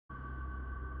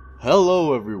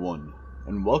Hello everyone,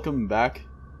 and welcome back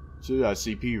to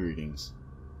SCP Readings.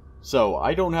 So,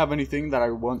 I don't have anything that I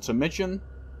want to mention,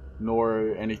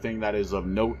 nor anything that is of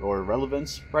note or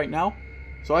relevance right now,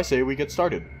 so I say we get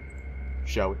started.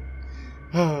 Shall we?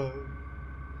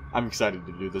 I'm excited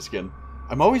to do this again.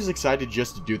 I'm always excited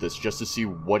just to do this, just to see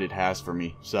what it has for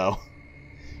me, so...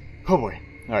 Oh boy.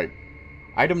 Alright.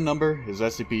 Item number is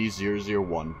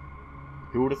SCP-001.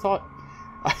 Who would have thought?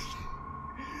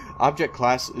 Object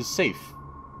class is safe.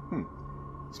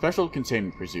 Special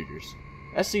containment procedures.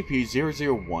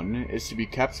 SCP-001 is to be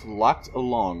kept locked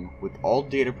along with all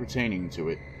data pertaining to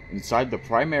it inside the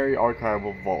primary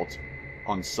archival vault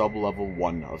on sub-level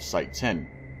 1 of Site 10.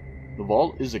 The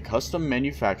vault is a custom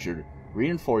manufactured,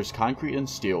 reinforced concrete and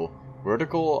steel,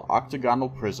 vertical octagonal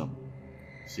prism.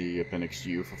 See Appendix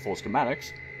U for full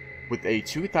schematics. With a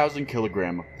 2,000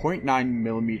 kilogram,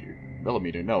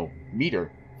 0.9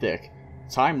 meter thick,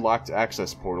 time-locked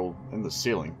access portal in the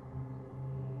ceiling.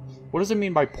 What does it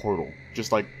mean by portal?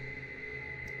 Just like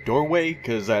doorway?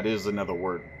 Because that is another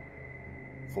word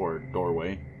for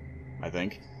doorway, I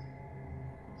think.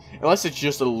 Unless it's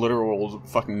just a literal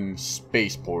fucking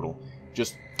space portal.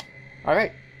 Just,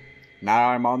 alright. Now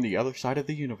I'm on the other side of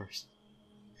the universe.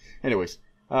 Anyways,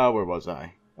 where was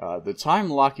I? The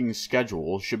time-locking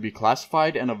schedule should be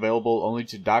classified and available only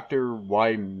to Dr.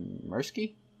 Y.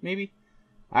 Mirsky, maybe?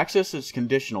 Access is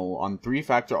conditional on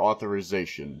 3-factor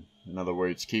authorization. In other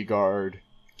words, keyguard,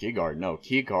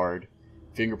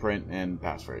 fingerprint, and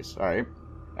passphrase. Alright.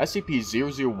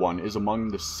 SCP-001 is among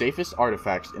the safest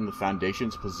artifacts in the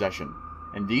Foundation's possession,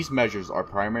 and these measures are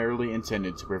primarily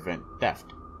intended to prevent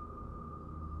theft.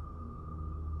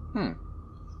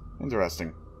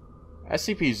 Interesting.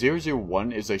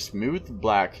 SCP-001 is a smooth,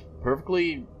 black,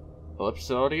 perfectly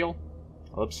ellipsoidal?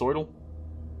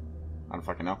 I don't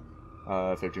fucking know.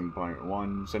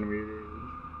 15.1 centimeters.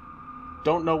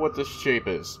 Don't know what this shape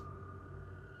is.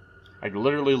 I can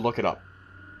literally look it up.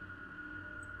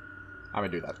 I'm gonna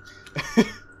do that.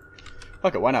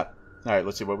 Okay, why not? Alright,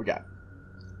 let's see what we got.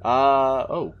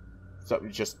 Oh. So,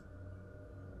 just...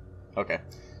 Okay.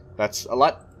 That's a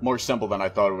lot more simple than I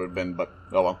thought it would have been, but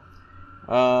oh well.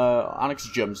 Onyx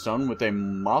gemstone with a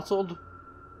mottled,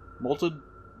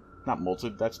 not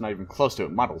molted, that's not even close to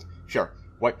it, mottled, sure,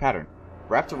 white pattern.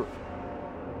 Wrapped around...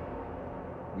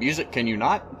 Music, can you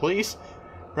not, please?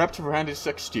 Wrapped around its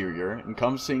exterior,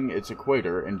 encompassing its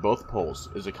equator in both poles,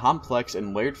 is a complex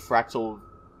and layered fractal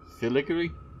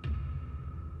filigree?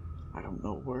 I don't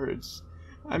know words.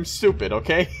 I'm stupid,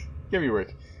 okay? Give me a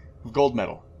break. Gold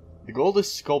metal. The gold is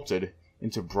sculpted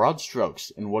into broad strokes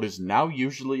in what is now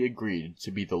usually agreed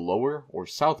to be the lower or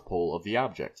south pole of the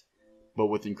object, but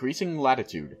with increasing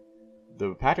latitude,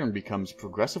 the pattern becomes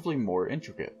progressively more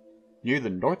intricate. Near the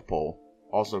North Pole,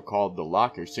 also called the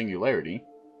lock or singularity,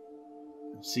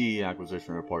 see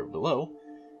acquisition report below,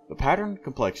 the pattern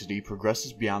complexity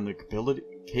progresses beyond the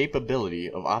capability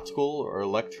of optical or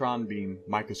electron beam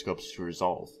microscopes to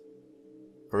resolve.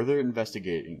 Further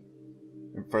investigation,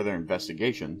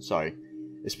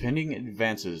 is pending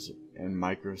advances in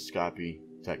microscopy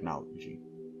technology.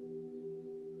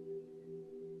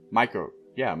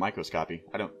 Microscopy.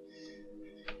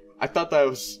 I thought that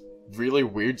was really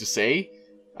weird to say.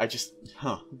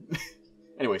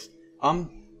 Anyways,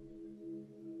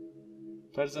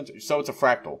 so it's a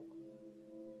fractal,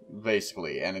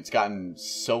 basically, and it's gotten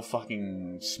so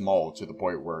fucking small to the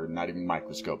point where not even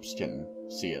microscopes can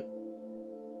see it.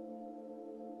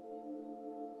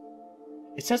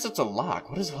 It says it's a lock.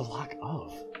 What is a lock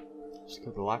of? Just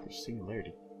go to the lock or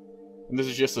singularity. And this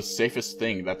is just the safest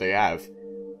thing that they have,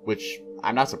 which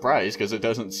I'm not surprised because it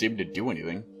doesn't seem to do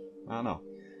anything. I don't know.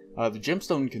 The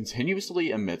gemstone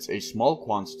continuously emits a small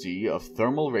quantity of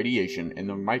thermal radiation in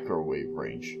the microwave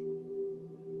range.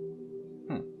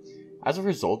 As a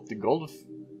result, the gold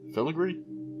filigree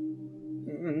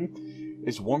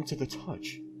is warm to the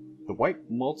touch. The white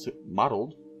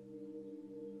mottled,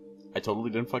 I totally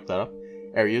didn't fuck that up,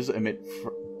 areas emit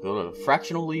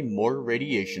fractionally more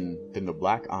radiation than the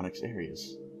black onyx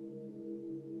areas.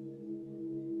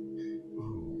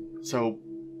 So...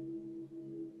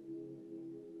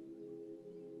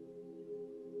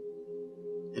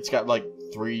 it's got like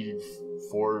 3,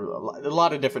 4, a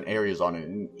lot of different areas on it,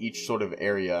 and each sort of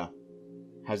area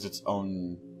has its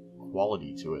own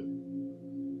quality to it.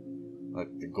 Like,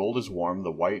 the gold is warm,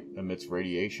 the white emits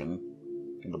radiation,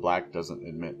 and the black doesn't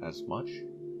emit as much.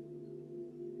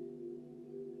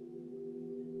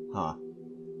 Huh.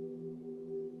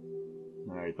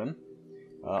 Alright then.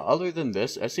 Other than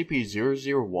this,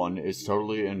 SCP-001 is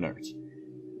totally inert.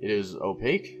 It is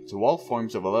opaque to all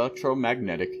forms of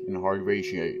electromagnetic and hard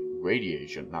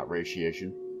radiation, not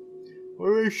radiation,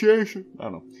 Initiation. I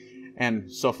don't know.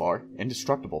 And so far,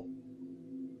 indestructible.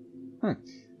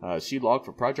 See log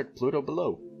for Project Pluto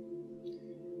below.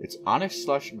 Its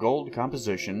onyx/gold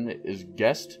composition is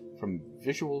guessed from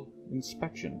visual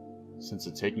inspection, since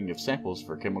the taking of samples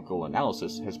for chemical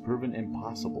analysis has proven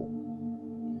impossible.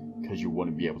 Because you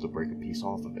wouldn't be able to break a piece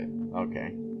off of it.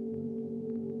 Okay.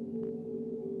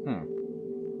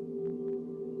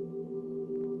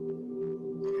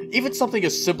 Even something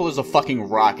as simple as a fucking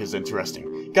rock is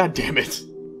interesting. God damn it.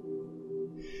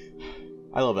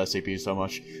 I love SCP so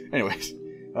much. Anyways,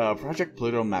 Project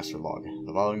Pluto Master Log.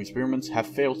 The following experiments have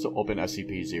failed to open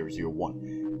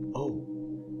SCP-001. Oh.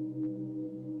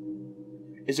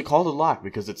 Is it called a lock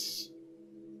because it's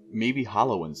maybe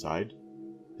hollow inside?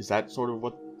 Is that sort of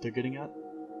what they're getting at?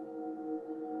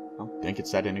 I don't think it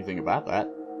said anything about that.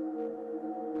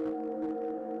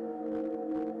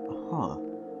 Huh.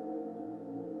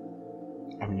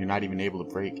 I mean, you're not even able to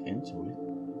break into it.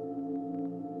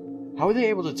 How are they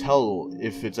able to tell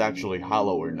if it's actually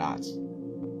hollow or not?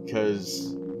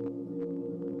 Because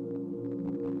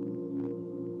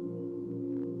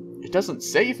it doesn't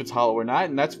say if it's hollow or not,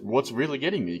 and that's what's really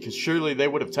getting me, because surely they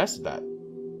would have tested that.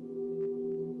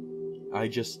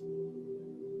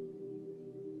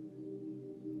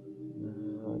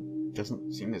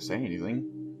 Doesn't seem to say anything.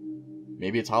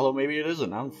 Maybe it's hollow, maybe it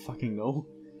isn't. I don't fucking know.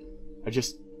 I'm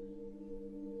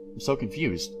so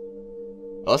confused.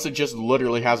 Unless it just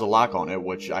literally has a lock on it,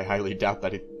 which I highly doubt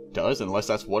that it does, unless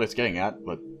that's what it's getting at,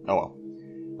 but oh well.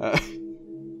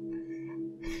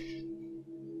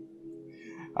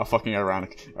 How fucking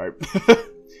ironic. Alright.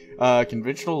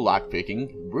 Conventional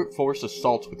lockpicking, brute force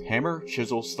assault with hammer,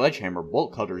 chisel, sledgehammer,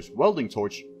 bolt cutters, welding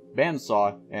torch,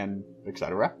 bandsaw, and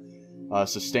etc.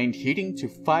 Sustained heating to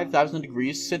 5,000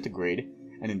 degrees centigrade,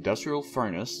 an industrial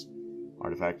furnace.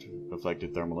 Artifact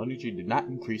reflected thermal energy did not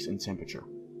increase in temperature.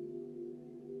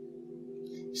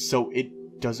 So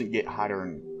it doesn't get hotter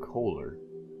and colder.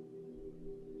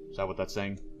 Is that what that's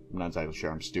saying? I'm not entirely sure.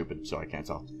 I'm stupid, so I can't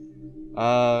tell.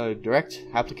 Direct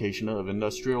application of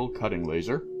industrial cutting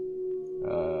laser.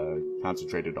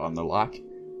 Concentrated on the lock.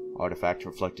 Artifact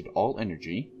reflected all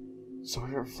energy. So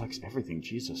it reflects everything,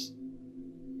 Jesus.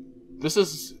 This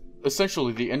is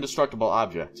essentially the indestructible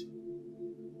object.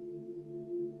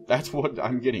 That's what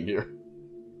I'm getting here.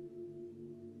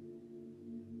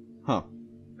 Huh.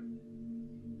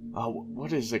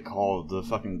 What is it called? The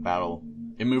fucking battle.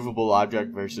 Immovable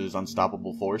object versus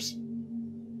unstoppable force?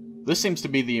 This seems to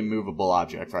be the immovable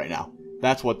object right now.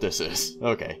 That's what this is.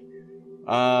 Okay.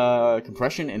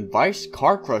 Compression and vice,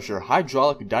 car crusher,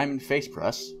 hydraulic diamond face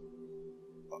press.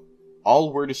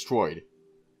 All were destroyed.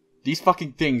 These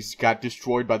fucking things got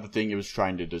destroyed by the thing it was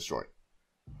trying to destroy.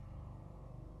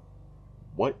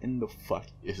 What in the fuck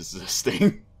is this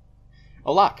thing?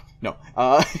 A lock. No.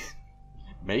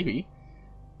 Maybe.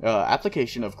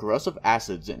 Application of corrosive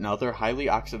acids and other highly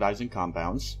oxidizing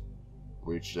compounds,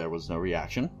 which there was no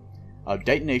reaction.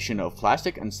 Detonation of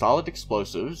plastic and solid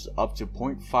explosives up to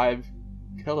 0.5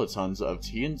 kilotons of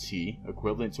TNT,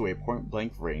 equivalent to a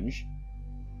point-blank range.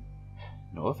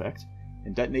 No effect.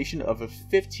 And detonation of a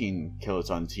 15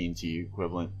 kiloton TNT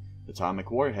equivalent atomic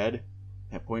warhead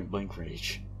at point-blank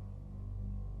range.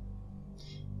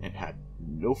 It had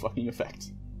no fucking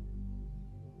effect.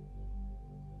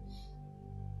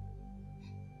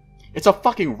 It's a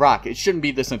fucking rock. It shouldn't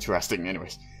be this interesting.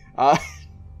 Anyways.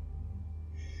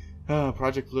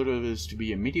 Project Pluto is to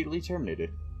be immediately terminated.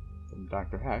 From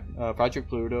Dr. Hack. Project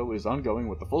Pluto is ongoing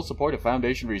with the full support of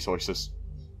Foundation resources.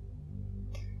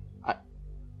 I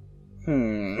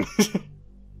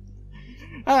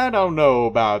don't know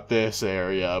about this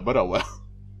area, but oh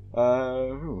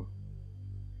well.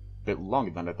 Bit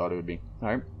longer than I thought it would be.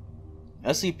 Alright.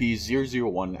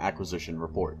 SCP-001 Acquisition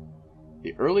Report.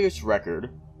 The earliest record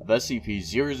of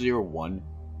SCP-001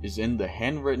 is in the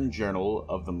handwritten journal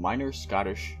of the minor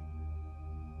Scottish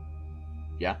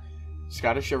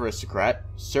aristocrat,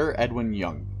 Sir Edwin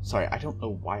Young. Sorry, I don't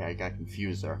know why I got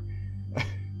confused there.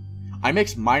 I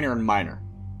mixed minor and minor.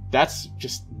 That's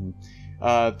just...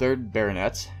 3rd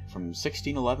Baronet, from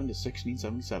 1611 to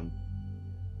 1677.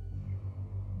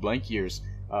 Blank years.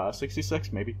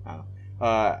 66, maybe? I don't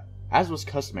know. As was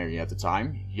customary at the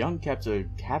time, Young kept a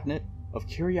cabinet of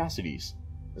curiosities,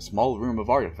 a small room of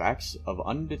artifacts of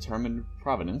undetermined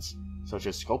provenance, such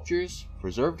as sculptures,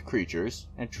 preserved creatures,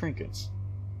 and trinkets.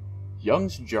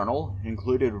 Young's journal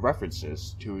included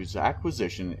references to his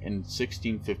acquisition in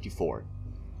 1654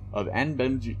 of I'm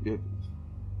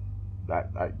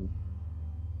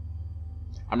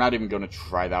not even going to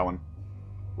try that one.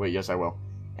 Wait, yes I will.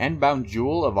 N-bound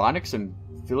jewel of onyx and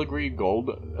filigree gold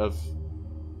of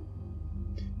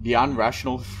beyond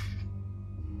rational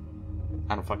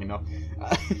I don't fucking know.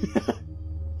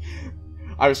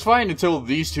 I was fine until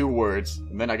these two words,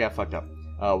 and then I got fucked up.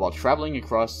 While traveling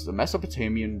across the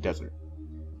Mesopotamian desert.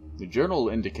 The journal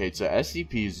indicates that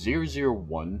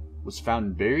SCP-001 was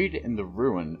found buried in the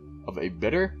ruin of a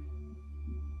bitter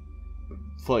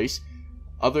place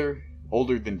older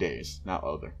than days, not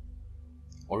other.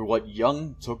 Or what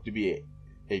Young took to be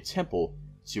a temple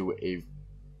to a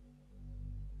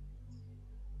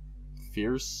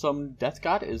fearsome death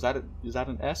god? Is that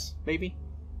an S, maybe?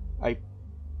 I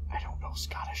don't know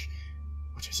Scottish,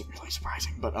 which isn't really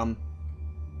surprising, but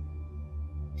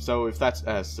so if that's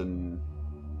S, then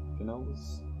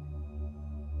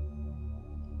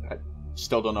I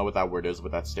still don't know what that word is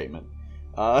with that statement.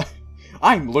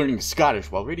 I'm learning Scottish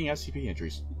while reading SCP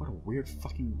Entries. What a weird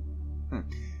fucking...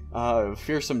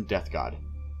 fearsome death god.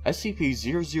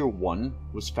 SCP-001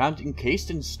 was found encased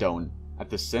in stone at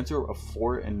the center of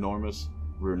 4 enormous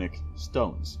runic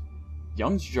stones.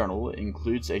 Young's journal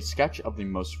includes a sketch of the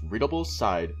most readable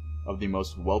side of the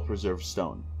most well-preserved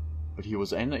stone, but he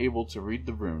was unable to read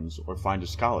the runes or find a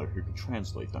scholar who could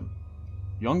translate them.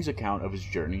 Young's account of his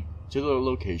journey to the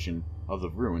location of the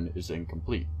rune is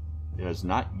incomplete. It has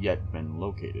not yet been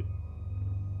located.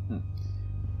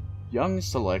 Young's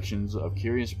selections of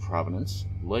curious provenance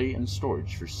lay in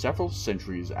storage for several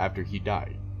centuries after he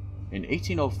died. In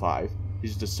 1805,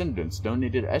 his descendants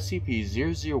donated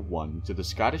SCP-001 to the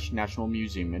Scottish National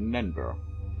Museum in Edinburgh.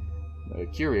 The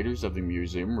curators of the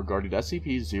museum regarded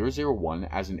SCP-001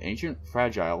 as an ancient,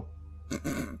 fragile,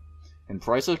 and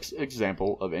priceless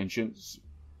example of ancient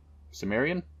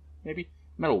Sumerian, maybe,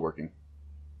 metalworking.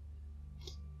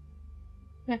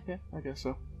 Yeah, I guess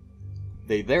so.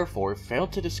 They therefore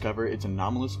failed to discover its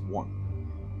anomalous warmth,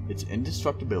 its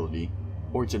indestructibility,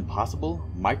 or its impossible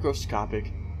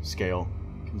microscopic scale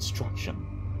construction.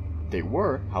 They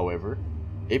were, however,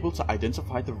 able to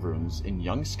identify the runes in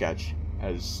Young's sketch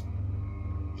as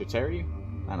Jatari,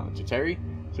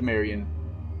 Sumerian,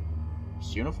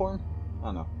 Uniform? I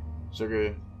don't know,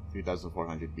 circa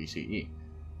 3400 BCE.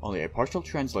 Only a partial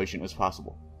translation is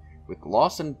possible. With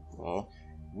loss and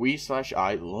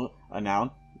we/I, a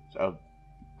noun,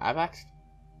 avax?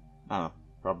 I don't know,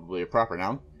 probably a proper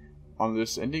noun. On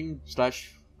this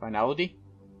ending/finality,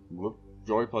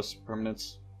 joy plus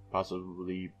permanence,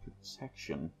 possibly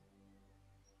protection.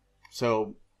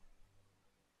 So,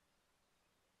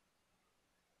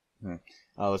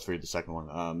 let's read the second one.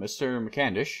 Mr.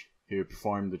 McCandish, who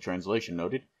performed the translation,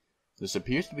 noted, "This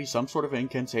appears to be some sort of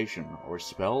incantation or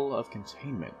spell of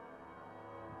containment.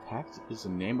 Pact is the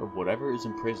name of whatever is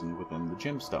imprisoned within the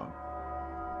gemstone."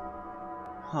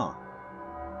 Huh.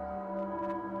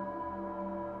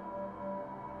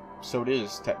 So it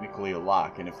is technically a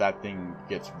lock, and if that thing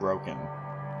gets broken,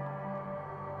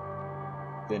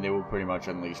 then it will pretty much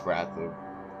unleash wrath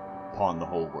upon the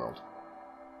whole world.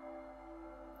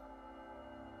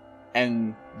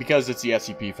 And because it's the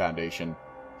SCP Foundation,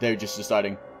 they're just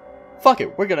deciding, fuck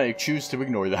it, we're gonna choose to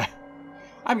ignore that.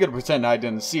 I'm gonna pretend I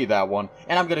didn't see that one,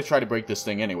 and I'm gonna try to break this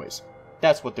thing anyways.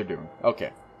 That's what they're doing.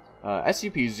 Okay.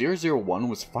 SCP-001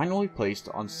 was finally placed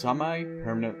on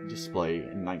semi-permanent display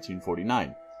in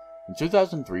 1949. In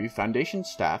 2003, Foundation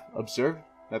staff observed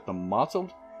that the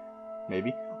mottled,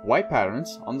 maybe, white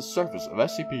patterns on the surface of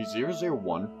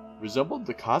SCP-001 resembled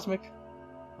the cosmic...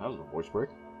 that was a voice word.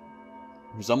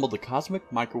 Resembled the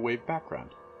cosmic microwave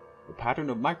background. The pattern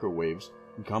of microwaves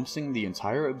encompassing the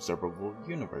entire observable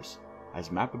universe, as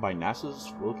mapped by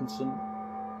NASA's Wilkinson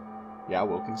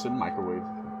Microwave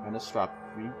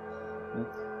Anisotropy.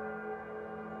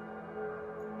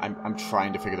 I'm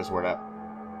trying to figure this word out.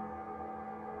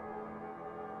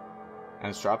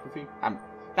 Anisotropy?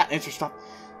 Not anisotropy.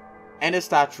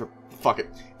 Anisotropy. Fuck it.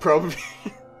 Probe.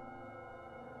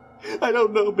 I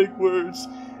don't know big words.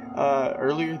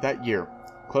 Earlier that year,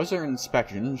 closer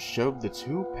inspection showed the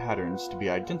two patterns to be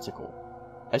identical.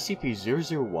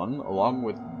 SCP-001, along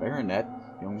with Baronet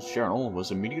Young's journal,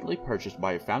 was immediately purchased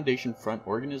by a Foundation front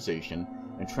organization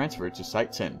and transferred to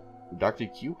Site-10, where Dr.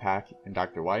 Q. Hack and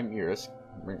Dr. Y.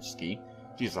 Mirsky,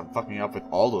 Jesus, I'm fucking up with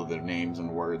all of their names and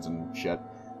words and shit,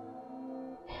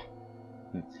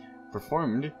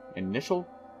 performed initial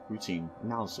routine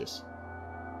analysis.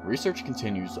 Research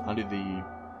continues under the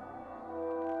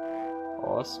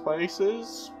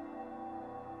auspices?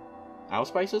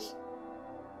 Auspices?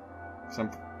 Because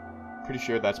I'm pretty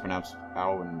sure that's pronounced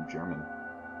ow in German.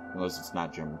 Unless it's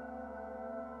not German.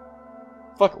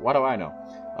 Fuck, what do I know?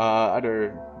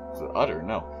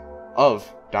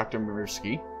 Of Dr.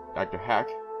 Mirsky, Dr. Hack,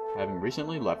 having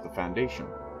recently left the Foundation.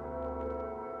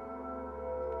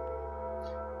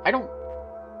 I don't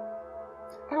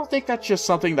think that's just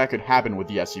something that could happen with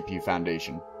the SCP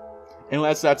Foundation.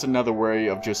 Unless that's another way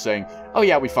of just saying, oh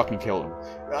yeah, we fucking killed him.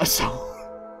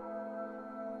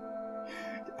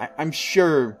 I'm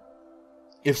sure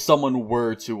if someone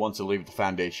were to want to leave the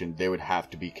Foundation, they would have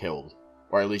to be killed.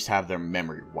 Or at least have their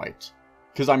memory wiped.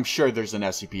 Because I'm sure there's an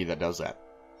SCP that does that.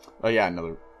 Oh yeah,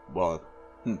 another... Well...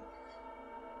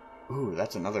 Ooh,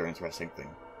 that's another interesting thing.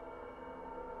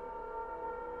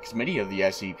 Because many of the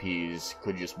SCPs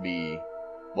could just be...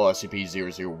 Well,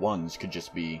 SCP-001s could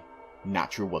just be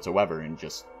not true whatsoever and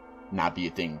just not be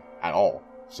a thing at all.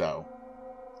 So...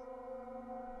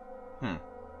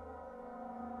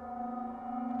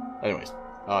 Anyways,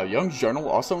 Young's journal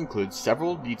also includes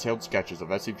several detailed sketches of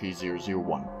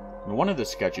SCP-001. In one of the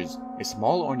sketches, a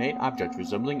small ornate object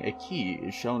resembling a key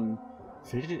is shown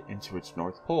fitted into its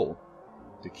north pole.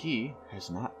 The key has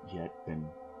not yet been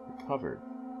recovered.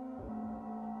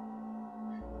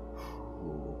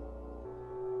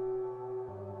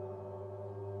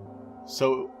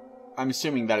 So, I'm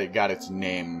assuming that it got its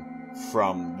name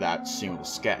from that single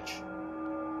sketch.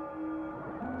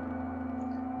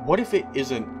 What if it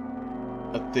isn't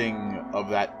a thing of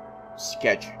that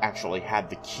sketch actually had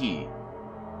the key?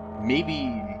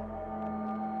 Maybe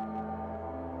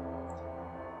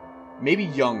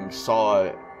Young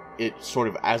saw it sort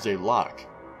of as a lock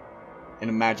and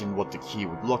imagined what the key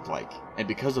would look like, and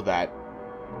because of that,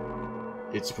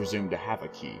 it's presumed to have a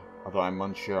key. Although I'm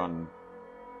unsure on...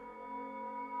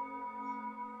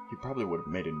 He probably would have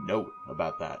made a note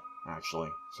about that, actually,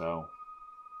 so...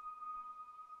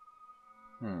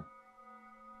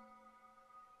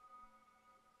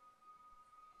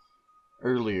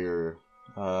 Earlier,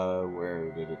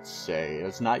 where did it say? It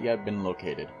has not yet been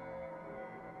located.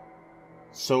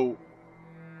 So...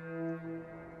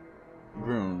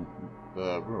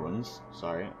 ruins,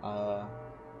 sorry,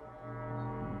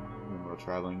 we're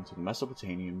traveling to the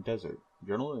Mesopotamian desert.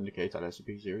 Journal indicates that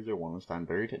SCP-001 was found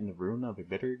buried in the ruin of a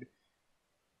bittered,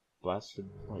 blasted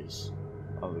place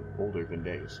of older than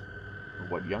days, of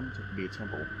what Young took to be a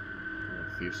temple to a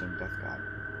fearsome death god.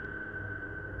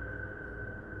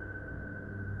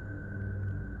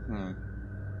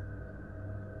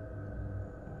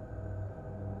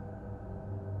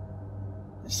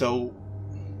 So,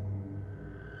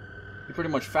 he pretty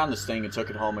much found this thing and took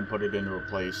it home and put it into a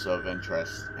place of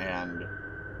interest, and...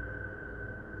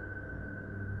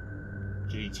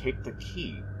 Did he take the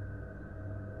key?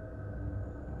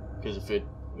 Because if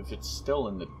it's still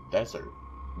in the desert,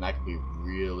 then that could be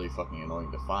really fucking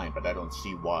annoying to find, but I don't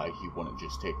see why he wouldn't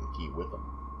just take the key with him.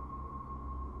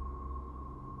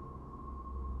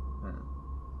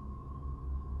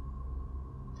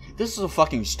 This is a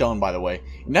fucking stone, by the way.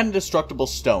 An indestructible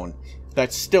stone.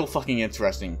 That's still fucking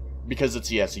interesting, because it's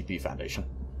the SCP Foundation.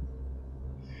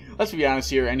 Let's be honest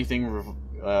here, anything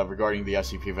regarding the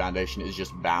SCP Foundation is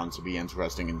just bound to be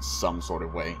interesting in some sort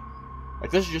of way. Like,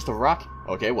 this is just a rock?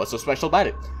 Okay, what's so special about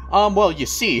it? Well, you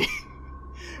see...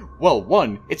 Well,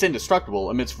 one, it's indestructible,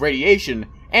 emits radiation,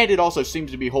 and it also seems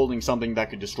to be holding something that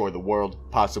could destroy the world,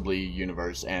 possibly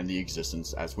universe, and the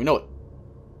existence as we know it.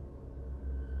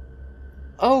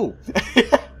 Oh!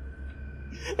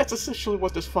 That's essentially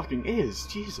what this fucking is.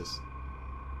 Jesus.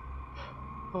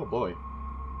 Oh boy.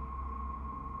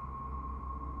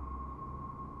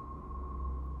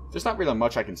 There's not really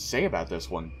much I can say about this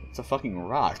one. It's a fucking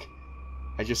rock.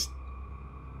 The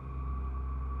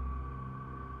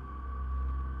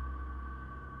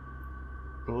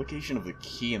location of the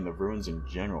key and the ruins in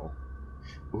general.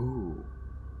 Ooh.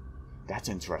 That's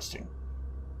interesting.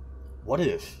 What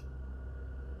if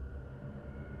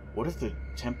the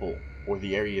temple, or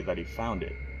the area that he found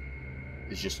it,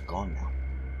 is just gone now?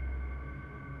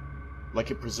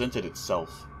 Like it presented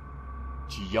itself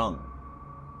to Young,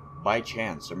 by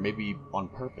chance, or maybe on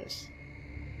purpose.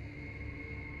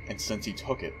 And since he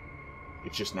took it,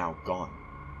 it's just now gone.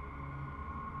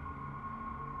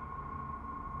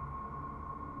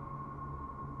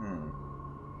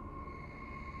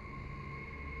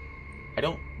 I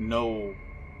don't know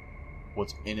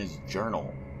what's in his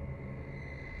journal,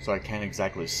 so I can't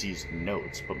exactly see his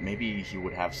notes, but maybe he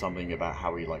would have something about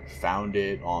how he, like, found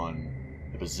it, on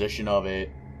the position of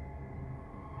it.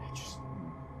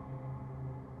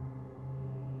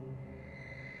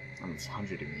 I mean, it's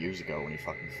hundreds of years ago when he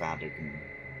fucking found it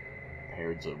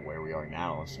compared to where we are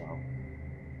now, so...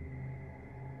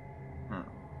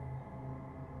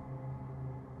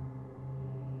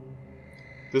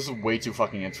 This is way too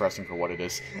fucking interesting for what it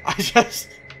is.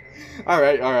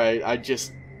 Alright, I'm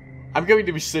going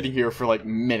to be sitting here for like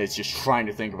minutes just trying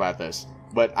to think about this.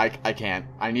 But I can't.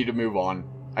 I need to move on.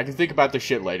 I can think about this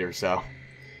shit later, so...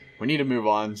 We need to move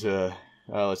on to...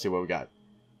 let's see what we got.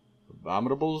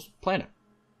 Abdominal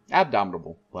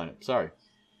Planet, sorry.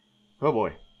 Oh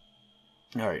boy.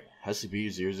 Alright,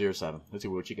 SCP-007. Let's see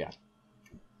what you got.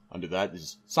 Under that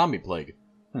is Zombie Plague.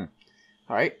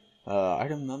 Alright,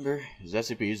 item number is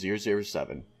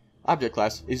SCP-007. Object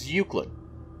class is Euclid.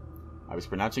 I was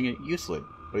pronouncing it Euclid,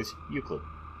 but it's Euclid.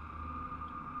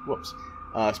 Whoops.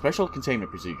 Special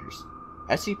containment procedures.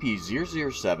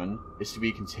 SCP-007 is to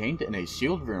be contained in a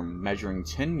sealed room measuring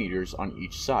 10 meters on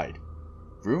each side.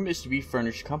 Room is to be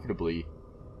furnished comfortably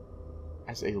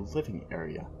as a living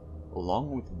area,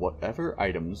 along with whatever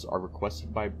items are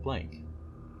requested by blank.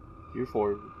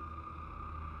 Herefore...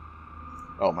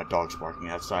 Oh, my dog's barking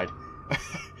outside.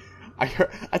 I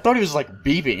thought he was like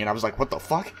beeping, and I was like, what the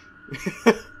fuck?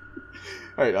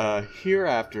 Alright,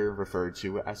 hereafter referred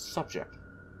to as subject.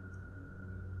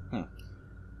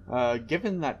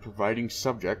 Given that providing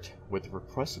subject with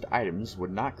requested items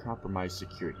would not compromise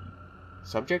security,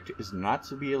 subject is not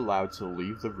to be allowed to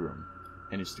leave the room,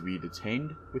 and is to be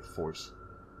detained with force,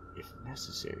 if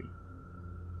necessary.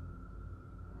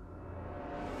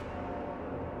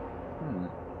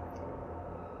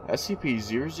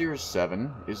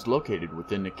 SCP-007 is located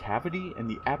within the cavity in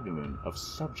the abdomen of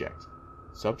subject.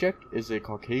 Subject is a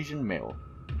Caucasian male,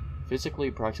 physically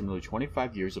approximately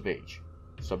 25 years of age.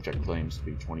 Subject claims to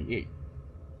be 28.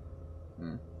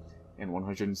 And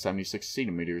 176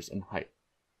 centimeters in height.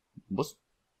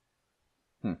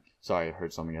 Sorry, I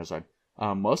heard something outside.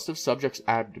 Most of subject's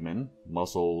abdomen,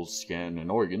 muscles, skin, and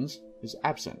organs is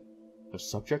absent. The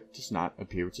subject does not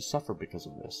appear to suffer because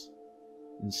of this.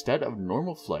 Instead of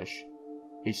normal flesh,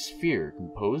 a sphere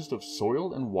composed of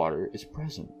soil and water is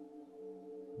present,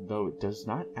 though it does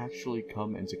not actually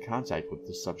come into contact with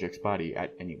the subject's body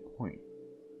at any point.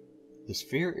 The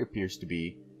sphere appears to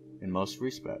be, in most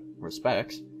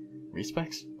respects?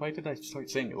 Why did I start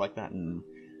saying it like that?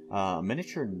 A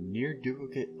miniature near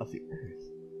duplicate of the Earth,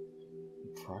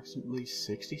 approximately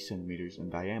 60 centimeters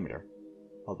in diameter,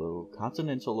 although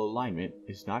continental alignment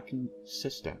is not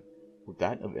consistent with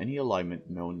that of any alignment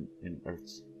known in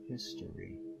Earth's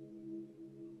history.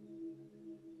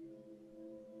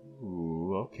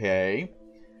 Ooh, okay.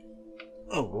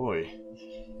 Oh boy.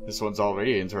 This one's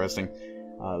already interesting.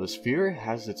 The sphere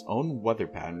has its own weather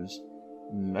patterns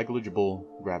and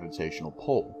negligible gravitational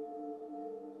pull.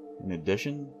 In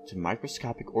addition to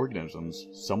microscopic organisms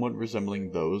somewhat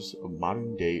resembling those of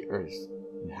modern-day Earth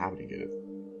inhabiting it.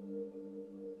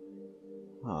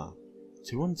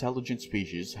 2 intelligent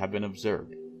species have been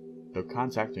observed, though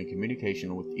contact and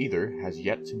communication with either has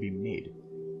yet to be made.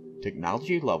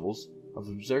 Technology levels of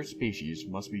observed species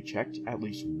must be checked at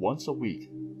least once a week,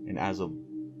 and as of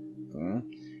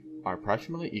are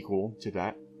approximately equal to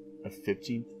that of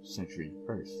 15th century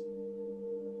Earth.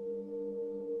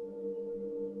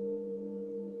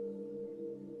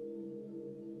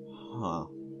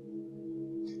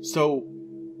 So,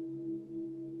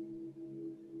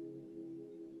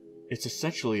 it's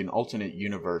essentially an alternate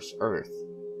universe Earth,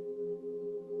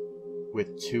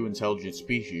 with 2 intelligent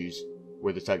species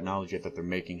where the technology that they're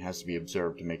making has to be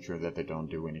observed to make sure that they don't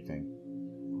do anything.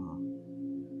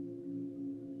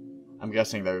 I'm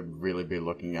guessing they would really be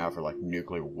looking out for, like,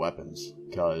 nuclear weapons,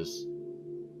 because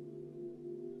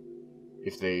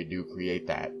if they do create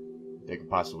that, they could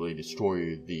possibly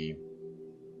destroy the,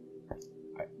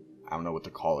 I don't know what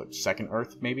to call it, second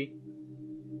Earth, maybe?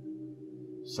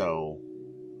 So,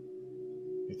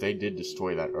 if they did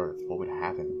destroy that Earth, what would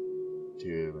happen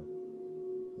to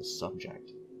the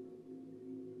subject?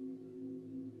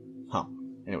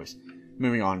 Anyways,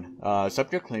 moving on.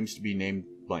 Subject claims to be named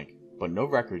blank, but no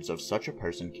records of such a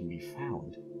person can be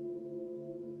found.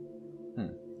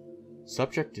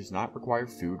 Subject does not require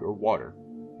food or water,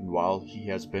 and while he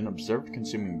has been observed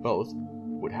consuming both,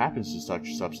 what happens to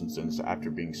such substances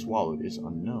after being swallowed is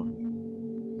unknown.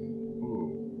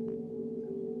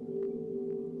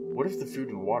 What if the food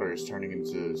and water is turning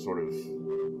into sort of,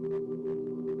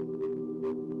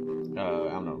 I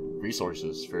don't know,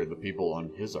 resources for the people on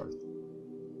his Earth?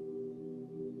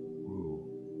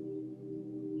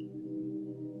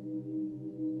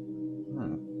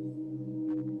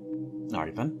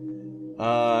 Alright then.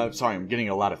 Sorry, I'm getting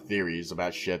a lot of theories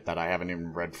about shit that I haven't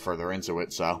even read further into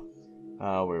it, so...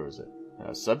 where was it?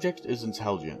 Subject is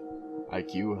intelligent.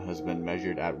 IQ has been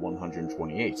measured at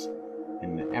 128,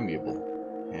 and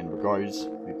amiable, and regards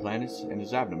the planet and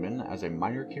his abdomen as a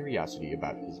minor curiosity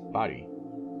about his body.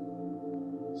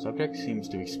 Subject seems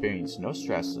to experience no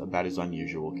stress about his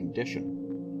unusual condition.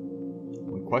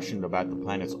 When questioned about the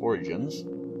planet's origins,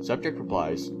 Subject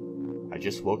replies, "I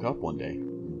just woke up one day.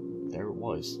 There it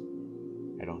was.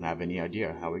 I don't have any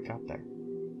idea how it got there."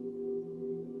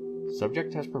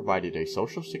 Subject has provided a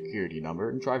social security number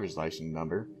and driver's license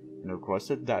number and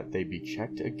requested that they be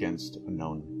checked against a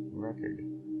known record.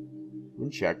 When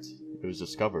checked, it was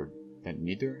discovered that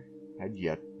neither had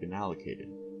yet been allocated.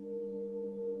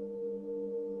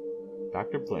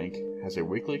 Dr. Blank has a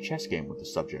weekly chess game with the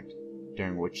subject,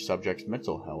 during which subject's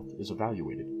mental health is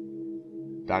evaluated.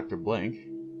 Dr. Blank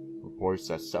reports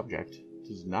that subject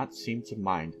does not seem to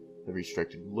mind the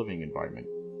restricted living environment,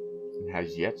 and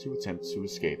has yet to attempt to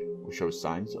escape or show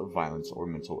signs of violence or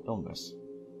mental illness,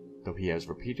 though he has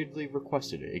repeatedly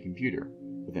requested a computer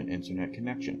with an internet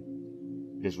connection.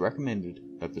 It is recommended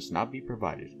that this not be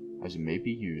provided, as it may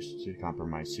be used to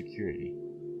compromise security.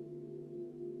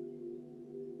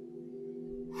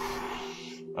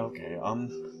 Okay,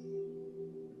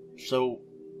 so...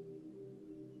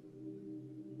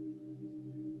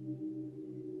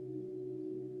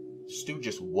 Stu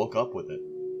just woke up with it,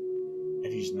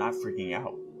 and he's not freaking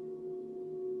out.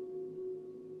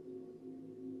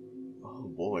 Oh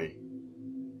boy.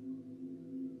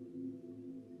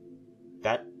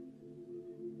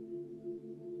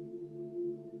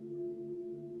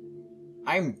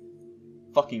 I'm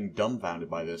fucking dumbfounded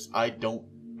by this.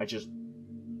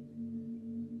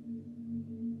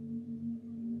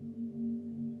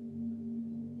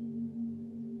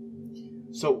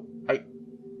 So,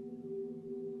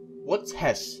 what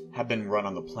tests have been run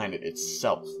on the planet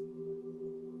itself?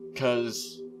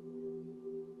 Because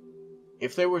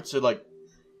if they were to, like,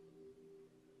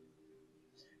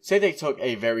 say they took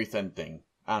a very thin thing,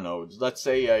 I don't know, let's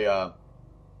say I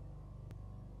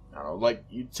don't know, like,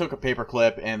 you took a paper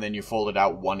clip and then you folded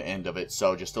out one end of it,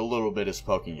 so just a little bit is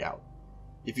poking out.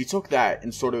 If you took that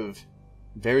and sort of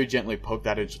very gently poked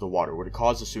that into the water, would it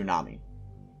cause a tsunami?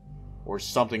 Or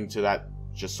something to that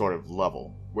just sort of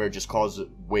level, where it just causes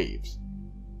waves?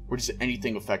 Or does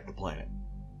anything affect the planet?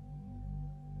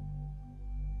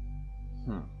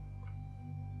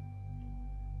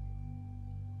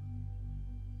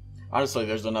 Honestly,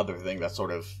 there's another thing that's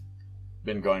sort of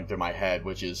been going through my head,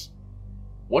 which is,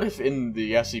 what if in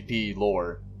the SCP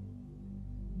lore,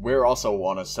 we're also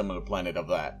on a similar planet of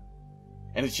that?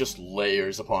 And it's just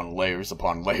layers upon layers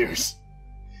upon layers.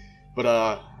 But,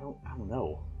 I don't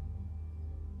know.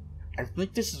 I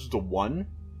think this is the one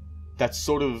that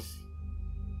sort of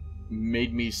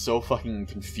made me so fucking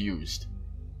confused.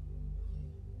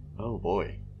 Oh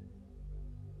boy.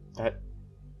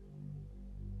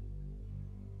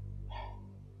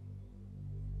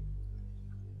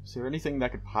 Is there anything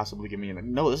that could possibly give me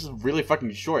an... No, this is really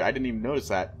fucking short. I didn't even notice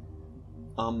that.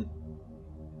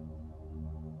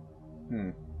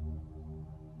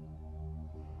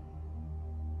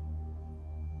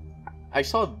 I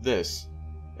saw this,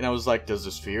 and I was like, does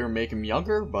the sphere make him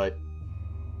younger? But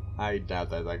I doubt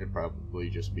that. That could probably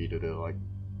just be due to, like,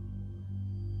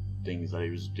 things that he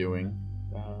was doing.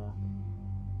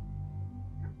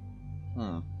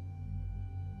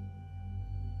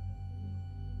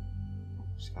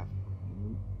 Got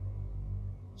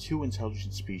 2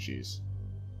 intelligent species.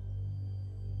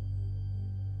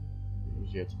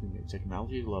 Yet to be made.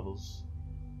 Technology levels.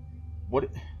 What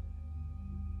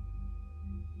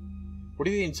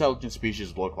do the intelligent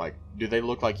species look like? Do they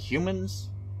look like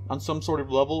humans on some sort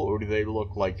of level, or do they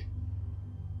look like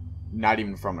not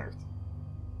even from Earth?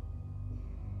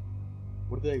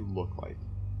 What do they look like?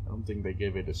 I don't think they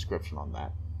gave a description on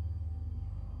that.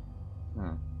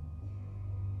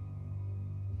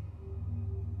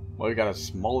 Well, we got a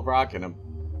small rock and a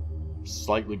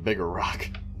slightly bigger rock,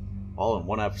 all in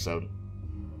one episode.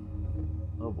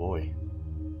 Oh boy.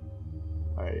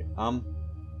 Alright, I'm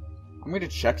gonna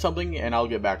check something and I'll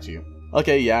get back to you.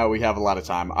 Okay, yeah, we have a lot of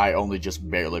time. I only just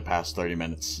barely passed 30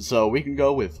 minutes, so we can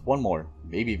go with one more,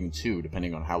 maybe even 2,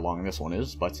 depending on how long this one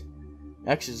is, but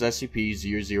X is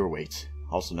SCP-008,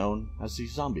 also known as the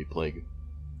Zombie Plague.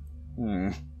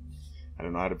 I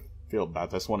don't know how to feel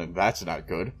about this one, and that's not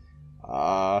good.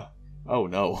 Oh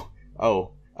no.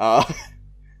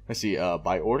 Let's see,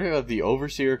 by order of the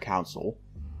Overseer Council,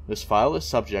 this file is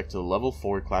subject to Level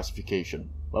 4 classification.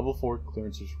 Level 4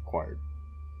 clearance is required.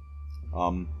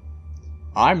 I'm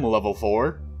Level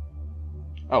 4.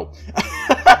 Oh.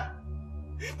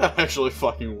 That actually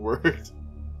fucking worked.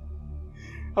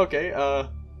 Okay,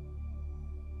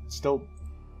 still...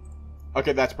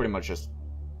 Okay, that's pretty much just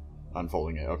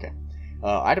unfolding it, okay.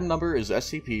 Item number is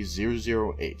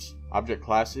SCP-008. Object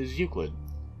class is Euclid.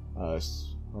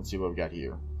 Let's see what we got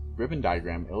here. Ribbon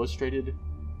diagram illustrated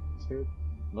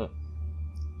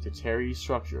tertiary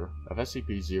structure of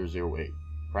SCP-008.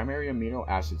 Primary amino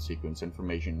acid sequence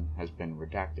information has been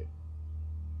redacted.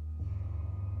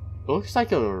 It looks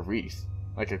like a wreath,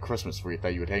 like a Christmas wreath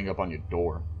that you would hang up on your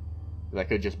door. That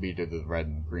could just be due to the red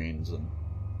and greens and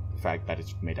the fact that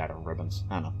it's made out of ribbons.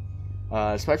 I don't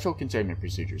know. Special containment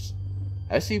procedures.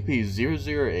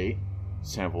 SCP-008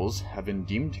 samples have been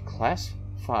deemed Class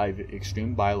 5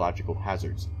 extreme biological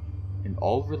hazards, and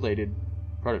all related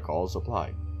protocols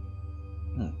apply.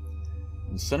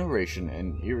 Incineration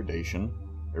and irradiation,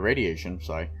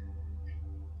 sorry,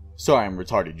 I'm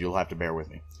retarded, you'll have to bear with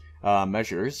me.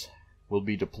 Measures will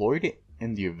be deployed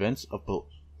in the event of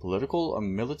political or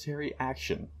military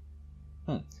action,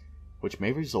 which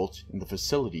may result in the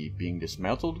facility being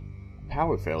dismantled,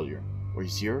 power failure, or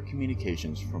zero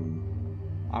communications from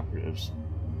operatives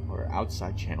or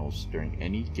outside channels during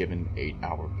any given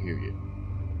 8-hour period.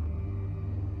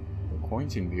 The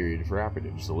quarantine period for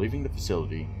operatives leaving the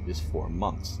facility is 4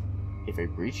 months. If a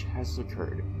breach has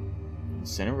occurred,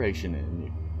 incineration and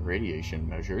irradiation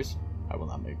measures, I will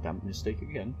not make that mistake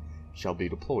again, shall be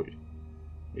deployed.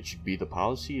 It should be the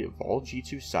policy of all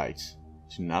G2 sites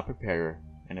to not prepare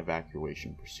an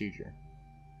evacuation procedure.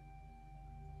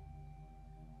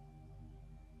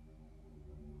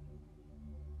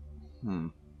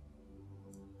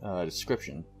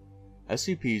 Description.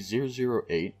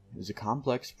 SCP-008 is a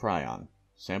complex prion,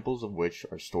 samples of which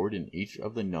are stored in each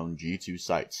of the known G2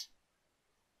 sites.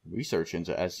 Research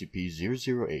into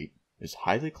SCP-008 is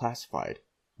highly classified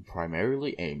and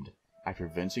primarily aimed at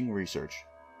preventing research,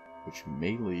 which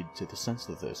may lead to the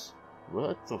synthesis.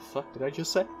 What the fuck did I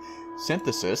just say?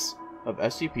 Synthesis of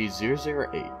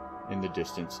SCP-008 in the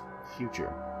distant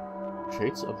future.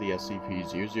 Traits of the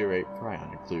SCP-008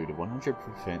 prion include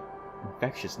 100%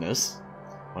 infectiousness,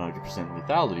 100%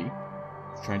 lethality,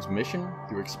 transmission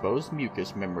through exposed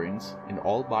mucous membranes in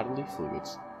all bodily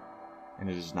fluids, and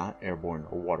it is not airborne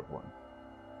or waterborne.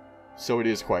 So it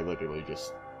is quite literally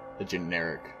just a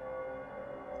generic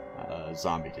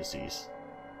zombie disease.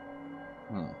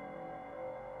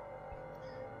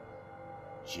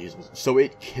 Jesus. So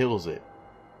it kills it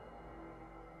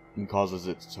and causes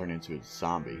it to turn into a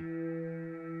zombie.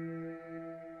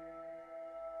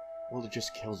 Well, it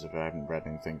just kills it. I haven't read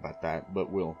anything about that,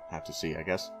 but we'll have to see, I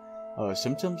guess.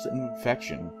 Symptoms of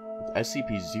infection with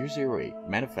SCP-008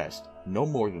 manifest no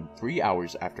more than 3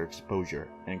 hours after exposure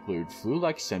and include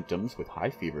flu-like symptoms with high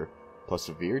fever, plus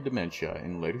severe dementia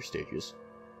in later stages.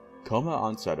 Coma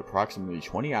onset approximately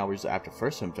 20 hours after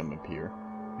first symptom appear,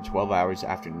 and 12 hours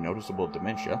after noticeable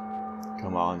dementia.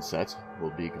 Coma onset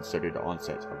will be considered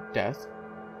onset of death.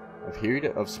 A period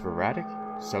of sporadic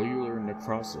cellular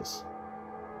necrosis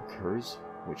occurs,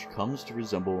 which comes to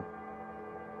resemble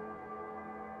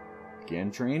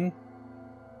gangrene?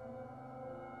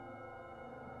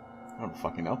 I don't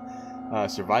fucking know.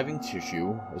 Surviving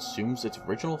tissue assumes its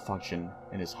original function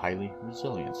and is highly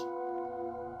resilient.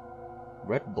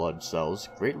 Red blood cells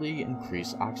greatly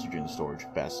increase oxygen storage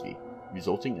capacity,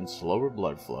 resulting in slower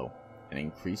blood flow and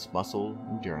increased muscle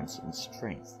endurance and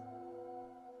strength.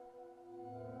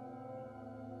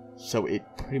 So it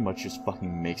pretty much just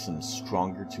fucking makes them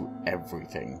stronger to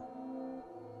everything.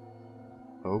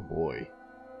 Oh boy.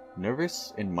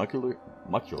 Nervous and muscular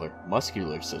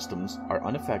systems are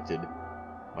unaffected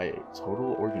by a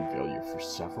total organ failure for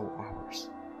several hours.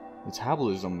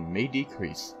 Metabolism may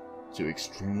decrease to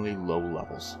extremely low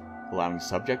levels, allowing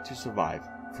subject to survive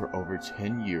for over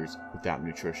 10 years without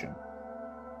nutrition.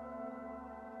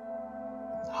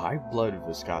 High blood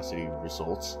viscosity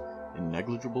results in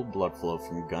negligible blood flow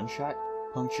from gunshot,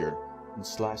 puncture, and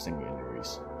slashing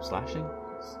injuries. Slashing?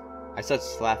 I said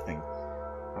slapping.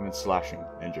 I meant slashing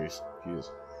injuries.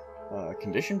 Jesus.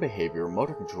 Conditioned behavior,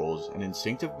 motor controls, and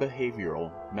instinctive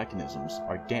behavioral mechanisms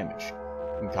are damaged,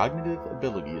 and cognitive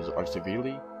abilities are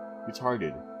severely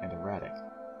retarded and erratic.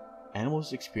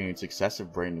 Animals experience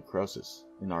excessive brain necrosis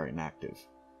and are inactive.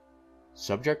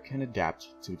 Subject can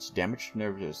adapt to its damaged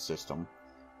nervous system,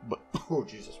 but oh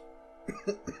Jesus.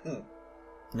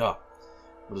 But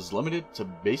is limited to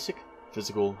basic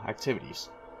physical activities,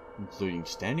 including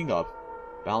standing up,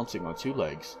 balancing on 2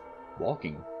 legs,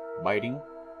 walking, biting,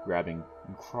 grabbing,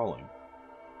 and crawling.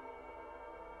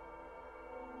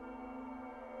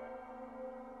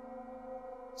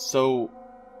 So,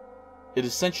 it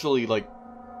essentially, like,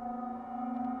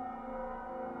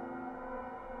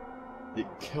 it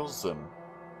kills them,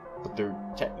 but they're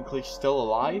technically still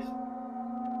alive?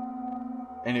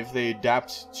 And if they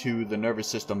adapt to the nervous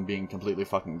system being completely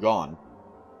fucking gone,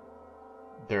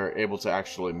 they're able to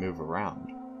actually move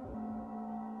around.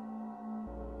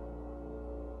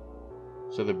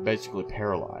 So they're basically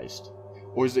paralyzed.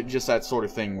 Or is it just that sort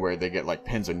of thing where they get like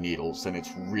pins and needles and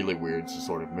it's really weird to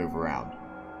sort of move around?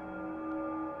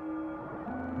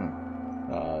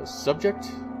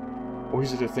 Subject? Or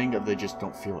is it a thing of they just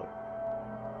don't feel it?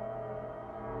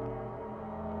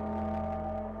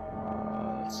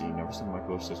 Let's see, nervous and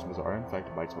muscular systems are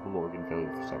infected by total organ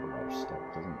failure for several hours.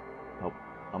 That doesn't help.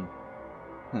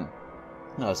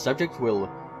 Subject will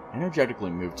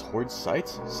energetically move towards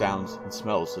sights, sounds, and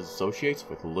smells it associates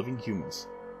with living humans.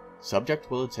 Subject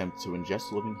will attempt to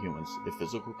ingest living humans if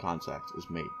physical contact is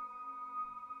made.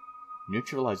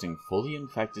 Neutralizing fully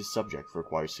infected subject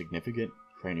requires significant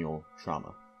cranial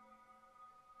trauma.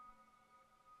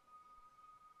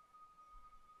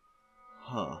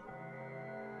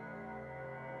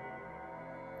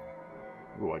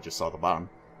 Ooh, I just saw the bottom.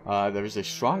 There is a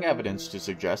strong evidence to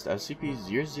suggest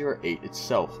SCP-008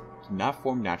 itself did not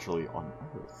form naturally on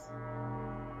Earth.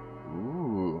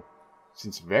 Ooh.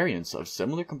 Since variants of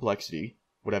similar complexity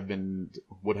would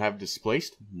have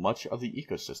displaced much of the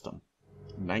ecosystem.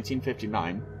 In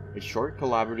 1959, a short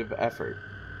collaborative effort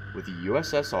with the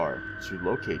USSR to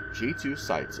locate G2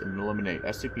 sites and eliminate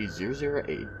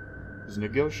SCP-008 was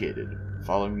negotiated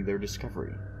following their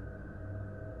discovery.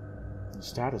 The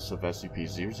status of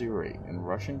SCP-008 in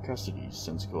Russian custody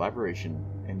since collaboration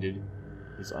ended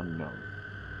is unknown.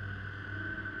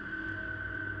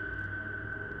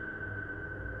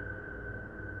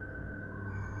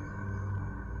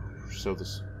 So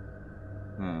this...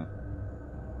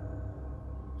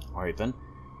 Alright then.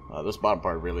 This bottom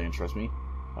part really interests me.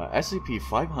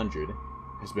 SCP-500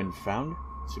 has been found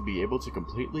to be able to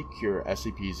completely cure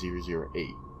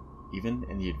SCP-008, even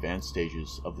in the advanced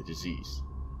stages of the disease.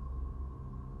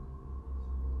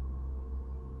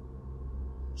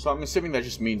 So I'm assuming that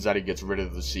just means that it gets rid of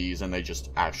the disease and they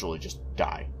just actually just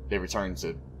die. They return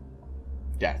to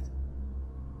death.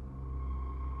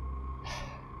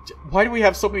 Why do we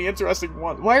have so many interesting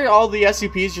ones? Why are all the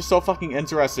SCPs just so fucking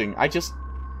interesting?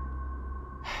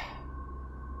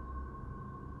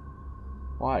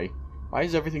 Why? Why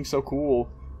is everything so cool?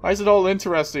 Why is it all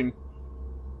interesting?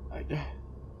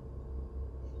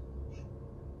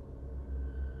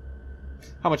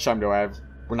 How much time do I have?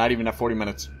 We're not even at 40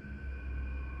 minutes.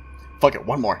 Fuck it,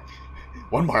 one more.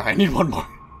 One more, I need one more.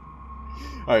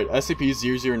 Alright,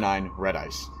 SCP-009 Red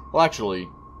Ice. Well, actually,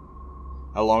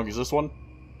 how long is this one?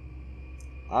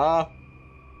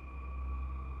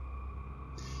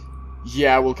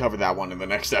 Yeah, we'll cover that one in the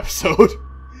next episode.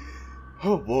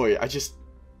 Oh boy,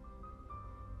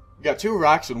 got 2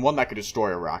 rocks and one that could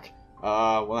destroy a rock.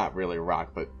 Well, not really a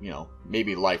rock, but, you know,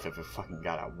 maybe life if it fucking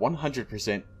got a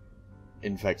 100%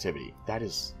 infectivity. That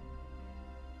is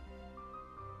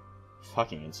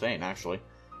fucking insane, actually.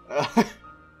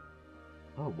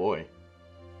 Oh boy.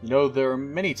 You know, there are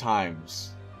many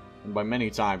times, and by many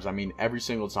times, I mean every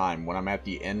single time when I'm at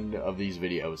the end of these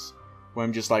videos, where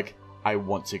I'm just like, I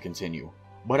want to continue.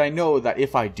 But I know that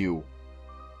if I do,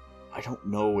 I don't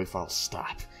know if I'll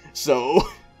stop. So...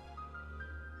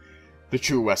 the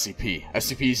true SCP.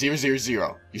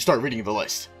 SCP-000. You start reading the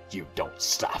list. You don't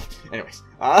stop. Anyways.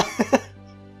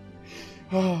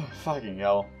 Oh, fucking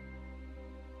hell.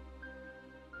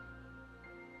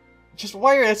 Just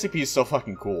why are SCPs so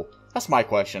fucking cool? That's my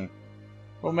question.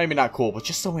 Well, maybe not cool, but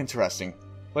just so interesting.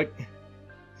 Like,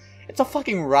 it's a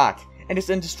fucking rock, and it's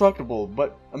indestructible,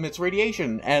 but emits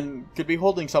radiation, and could be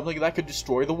holding something that could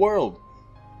destroy the world.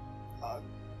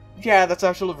 Yeah, that's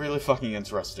actually really fucking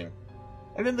interesting.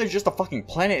 And then there's just a fucking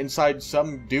planet inside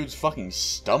some dude's fucking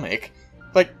stomach.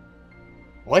 Like,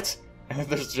 what? And then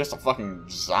there's just a fucking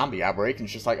zombie outbreak, and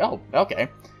it's just like, oh, okay.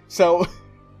 So...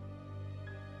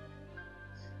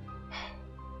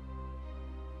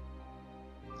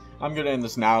 I'm gonna end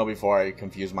this now before I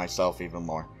confuse myself even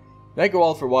more. Thank you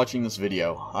all for watching this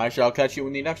video. I shall catch you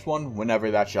in the next one, whenever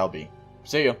that shall be.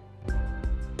 See ya.